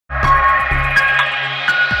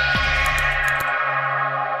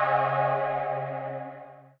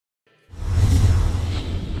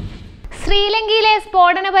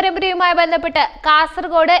സ്ഫോടന പരമ്പരയുമായി ബന്ധപ്പെട്ട്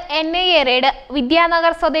Kasaragod NIA raid.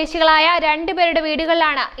 Vidyanagar സ്വദേശികളായ 2 പേരുടെ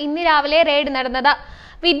വീടുകളിലാണ് ഇന്ന് രാവിലെ റെയ്ഡ് നടന്നത്.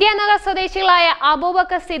 വിദ്യാനഗർ സ്വദേശികളായ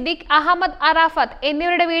അബൂബക്കർ സിദ്ദിഖ്, അഹമ്മദ് അറാഫത്ത്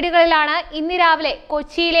എന്നിവരുടെ വീടുകളിലാണ് ഇന്ന് രാവിലെ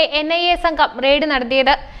കൊച്ചിയിലെ NIA സംഘം റെയ്ഡ്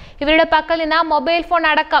നടത്തിയത്. ഇവരുടെ പക്കൽ നിന്ന് മൊബൈൽ ഫോൺ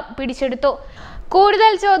അടക്കം പിടിച്ചെടുത്തു.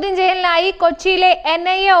 കൂടുതൽ ചോദ്യം ചെയ്യലിനായി കൊച്ചിയിലെ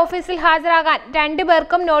NIA ഓഫീസിൽ ഹാജരാകാൻ 2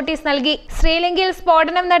 പേർക്കും നോട്ടീസ് നൽകി. ശ്രീലങ്കയിൽ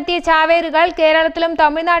സ്ഫോടനം നടത്തിയ ചാവേറുകൾ കേരളത്തിലും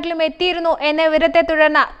തമിഴ്നാട്ടിലും എത്തിയിരുന്നു എന്ന വിവരത്തെ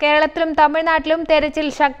തുടർന്ന് കേരളത്തിലും തമിഴ്നാട്ടിലും തെരച്ചിൽ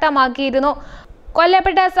ശക്തമാക്കിയിരുന്നു.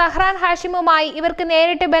 കൊല്ലപ്പെട്ട സഹ്റാൻ ഹാഷിമുമായി ഇവർക്ക്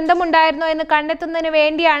നേരിട്ട് ബന്ധമുണ്ടായിരുന്നോ എന്ന് കണ്ടെത്തുന്നതിന്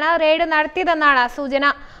വേണ്ടിയാണ് റെയ്ഡ് നടത്തിയതെന്നാണ് സൂചന.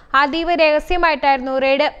 അതീവ രഹസ്യമായിട്ടായിരുന്നു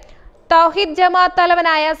റെയ്ഡ്. തൗഹീദ് ജമാഅത്ത്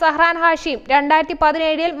തലവനായ സഹ്റാൻ ഹാഷിം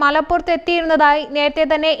 2017 മലപ്പുറത്ത് എത്തിയിരുന്നതായി നേരത്തെ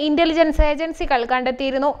തന്നെ ഇന്റലിജൻസ് ഏജൻസികൾ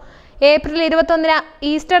കണ്ടെത്തിയിരുന്നു. ഏപ്രിൽ 21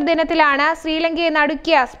 ഈസ്റ്റർ ദിനത്തിലാണ് ശ്രീലങ്കയെ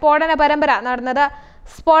നടുക്കിയ സ്ഫോടന പരമ്പര നടന്നത്.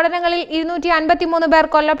 സ്ഫോടനങ്ങളിൽ 253 പേർ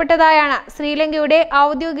കൊല്ലപ്പെട്ടതായാണ് ശ്രീലങ്കയുടെ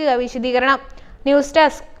ഔദ്യോഗിക വിശദീകരണം. News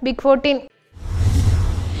desk big 14.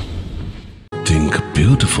 Think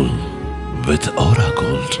beautiful with Aura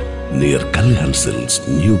Gold near Kalyan Silks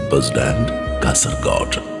New Bus Stand,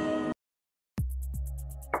 Kasargod.